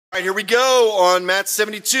All right, here we go on Matt's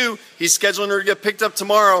 72. He's scheduling her to get picked up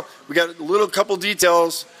tomorrow. We got a little couple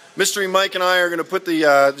details. Mystery Mike and I are going to put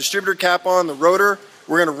the distributor cap on, the rotor.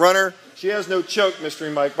 We're going to run her. She has no choke, Mystery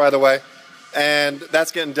Mike, by the way. And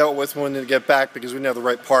that's getting dealt with when we get back because we didn't have the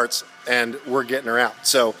right parts and we're getting her out.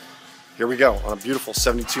 So here we go on a beautiful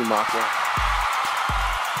 72 Mach 1.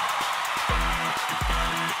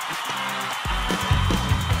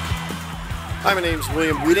 Hi, my name's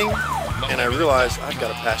William Weeding, and I realized I've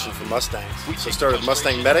got a passion for Mustangs. So I started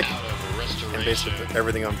MustangMedic and basically put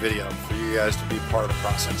everything on video for you guys to be part of the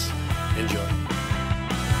process. Enjoy.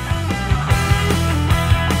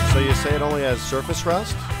 So you say it only has surface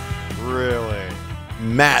rust? Really?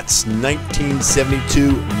 Matt's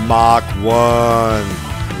 1972 Mach 1.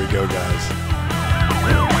 Here we go, guys.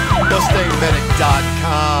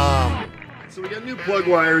 MustangMedic.com. So we got new plug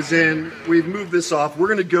wires in. We've moved this off. We're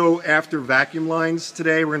going to go after vacuum lines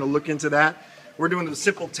today. We're going to look into that. We're doing the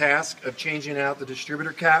simple task of changing out the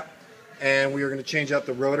distributor cap, and we are going to change out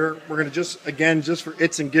the rotor. We're going to just for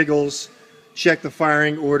its and giggles, check the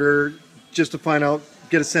firing order just to find out,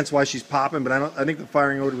 get a sense why she's popping. But I think the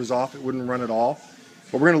firing order was off. It wouldn't run at all.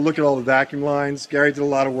 But we're going to look at all the vacuum lines. Gary did a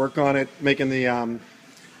lot of work on it, making the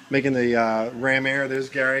ram air. There's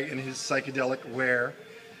Gary in his psychedelic wear.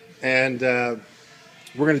 And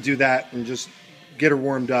we're going to do that and just get her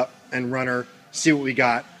warmed up and run her, see what we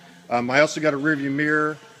got. I also got a rear view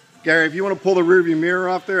mirror. Gary, if you want to pull the rear view mirror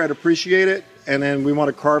off there, I'd appreciate it. And then we want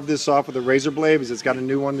to carve this off with a razor blade because it's got a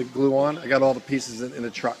new one to glue on. I got all the pieces in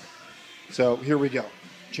the truck. So here we go.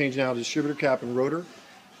 Changing out a distributor cap and rotor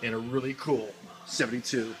in a really cool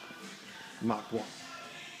 72 Mach 1.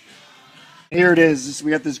 Here it is.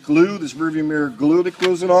 We got this glue, this rearview mirror glue that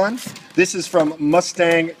glues it on. This is from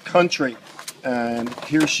Mustang Country, and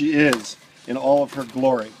here she is in all of her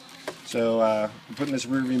glory. So I'm putting this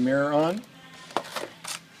rearview mirror on,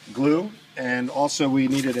 glue, and also we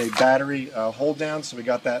needed a battery hold down, so we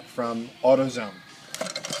got that from AutoZone.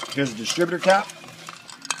 Here's the distributor cap,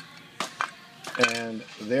 and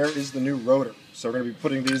there is the new rotor. So we're going to be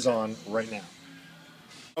putting these on right now.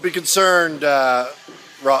 Don't be concerned. I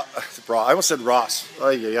almost said Ross.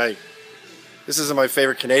 Ay, ay, ay. This isn't my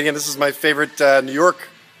favorite Canadian. This is my favorite New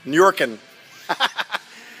Yorkan.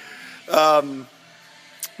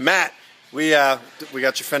 Matt, we got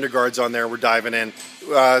your fender guards on there. We're diving in.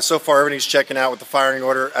 So far, everything's checking out with the firing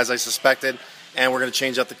order, as I suspected. And we're going to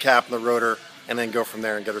change out the cap and the rotor, and then go from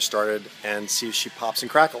there and get her started and see if she pops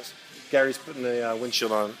and crackles. Gary's putting the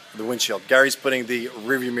windshield on. Gary's putting the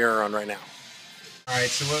rearview mirror on right now.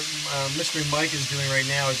 Alright, so what Mystery Mike is doing right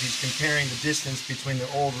now is he's comparing the distance between the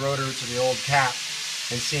old rotor to the old cap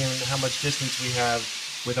and seeing how much distance we have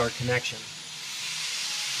with our connection.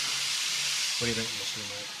 What do you think, Mystery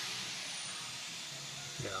Mike?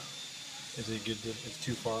 Yeah. Is it good? It's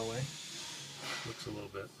too far away? Looks a little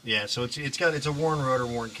bit. Yeah, so it's a worn rotor,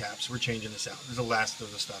 worn cap, so we're changing this out. This is the last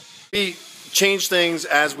of the stuff. We changed things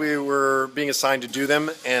as we were being assigned to do them,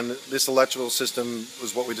 and this electrical system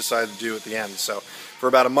was what we decided to do at the end. So for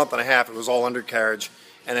about a month and a half, it was all undercarriage,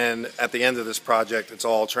 and then at the end of this project, it's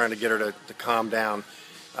all trying to get her to calm down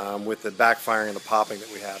with the backfiring and the popping that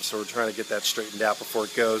we have. So we're trying to get that straightened out before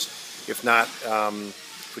it goes. If not,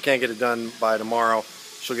 if we can't get it done by tomorrow,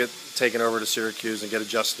 she'll get taken over to Syracuse and get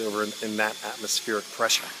adjusted over in that atmospheric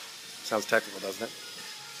pressure. Sounds technical, doesn't it?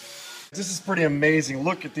 This is pretty amazing.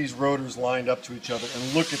 Look at these rotors lined up to each other,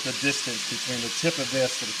 and look at the distance between the tip of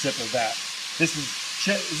this to the tip of that. This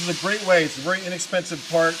is a great way. It's a very inexpensive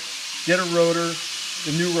part. Get a rotor,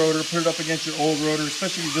 the new rotor, put it up against your old rotor,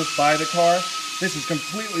 especially if you just buy the car. This is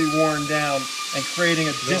completely worn down and creating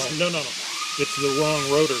a distance. No. It's the wrong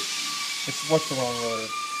rotor. What's the wrong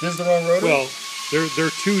rotor? This is the wrong rotor? Well,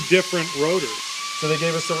 they're two different rotors. So they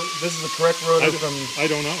gave us this is the correct rotor from...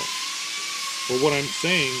 I don't know. But what I'm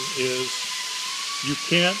saying is you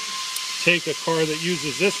can't take a car that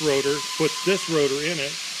uses this rotor, put this rotor in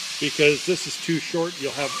it, because this is too short.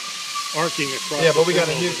 You'll have arcing across. Yeah, but we got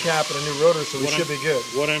a new cap and a new rotor, so we should be good.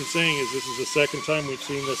 What I'm saying is this is the second time we've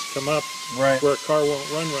seen this come up where a car won't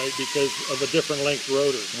run right because of a different length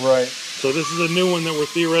rotor. Right. So this is a new one that we're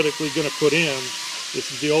theoretically going to put in.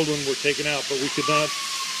 This is the old one we're taking out, but we could not...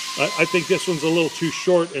 I think this one's a little too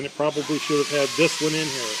short, and it probably should have had this one in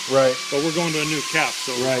here. Right. But we're going to a new cap,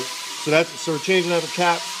 so... Right. So we're changing out the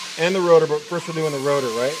cap and the rotor, but first we're doing the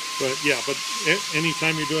rotor, right? But yeah, but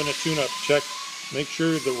anytime you're doing a tune-up, make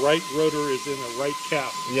sure the right rotor is in the right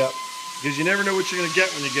cap. Yep. Because you never know what you're going to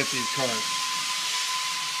get when you get these cars.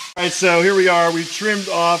 All right, so here we are. We've trimmed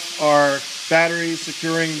off our battery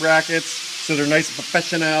securing brackets so they're nice and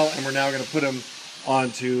professional, and we're now going to put them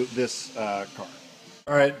onto this car.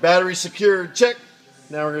 All right, battery secured, check.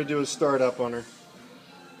 Now we're going to do a startup on her.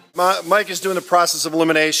 Mike is doing the process of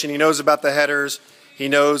elimination. He knows about the headers. He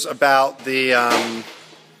knows about the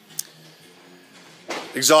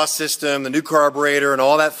exhaust system, the new carburetor, and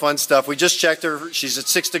all that fun stuff. We just checked her. She's at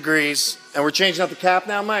 6 degrees. And we're changing out the cap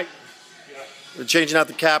now, Mike? Yeah. We're changing out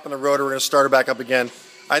the cap and the rotor. We're going to start her back up again.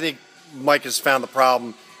 I think Mike has found the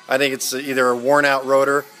problem. I think it's either a worn-out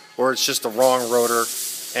rotor or it's just a wrong rotor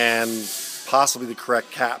and possibly the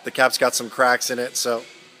correct cap. The cap's got some cracks in it, so...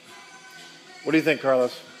 What do you think,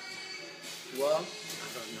 Carlos? Well, I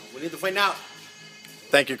don't know. We need to find out.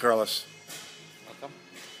 Thank you, Carlos. Welcome.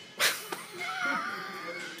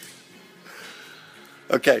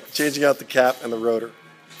 Okay, changing out the cap and the rotor.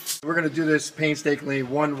 We're going to do this painstakingly,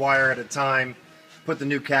 one wire at a time. Put the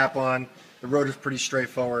new cap on. The rotor's pretty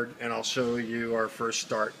straightforward, and I'll show you our first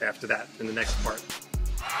start after that in the next part.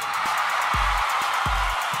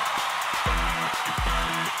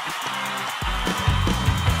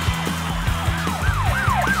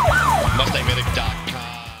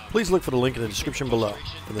 MustangMedic.com. Please look for the link in the description below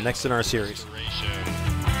for the next in our series.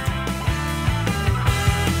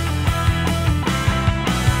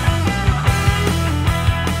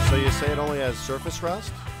 So you say it only has surface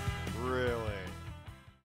rust? Really?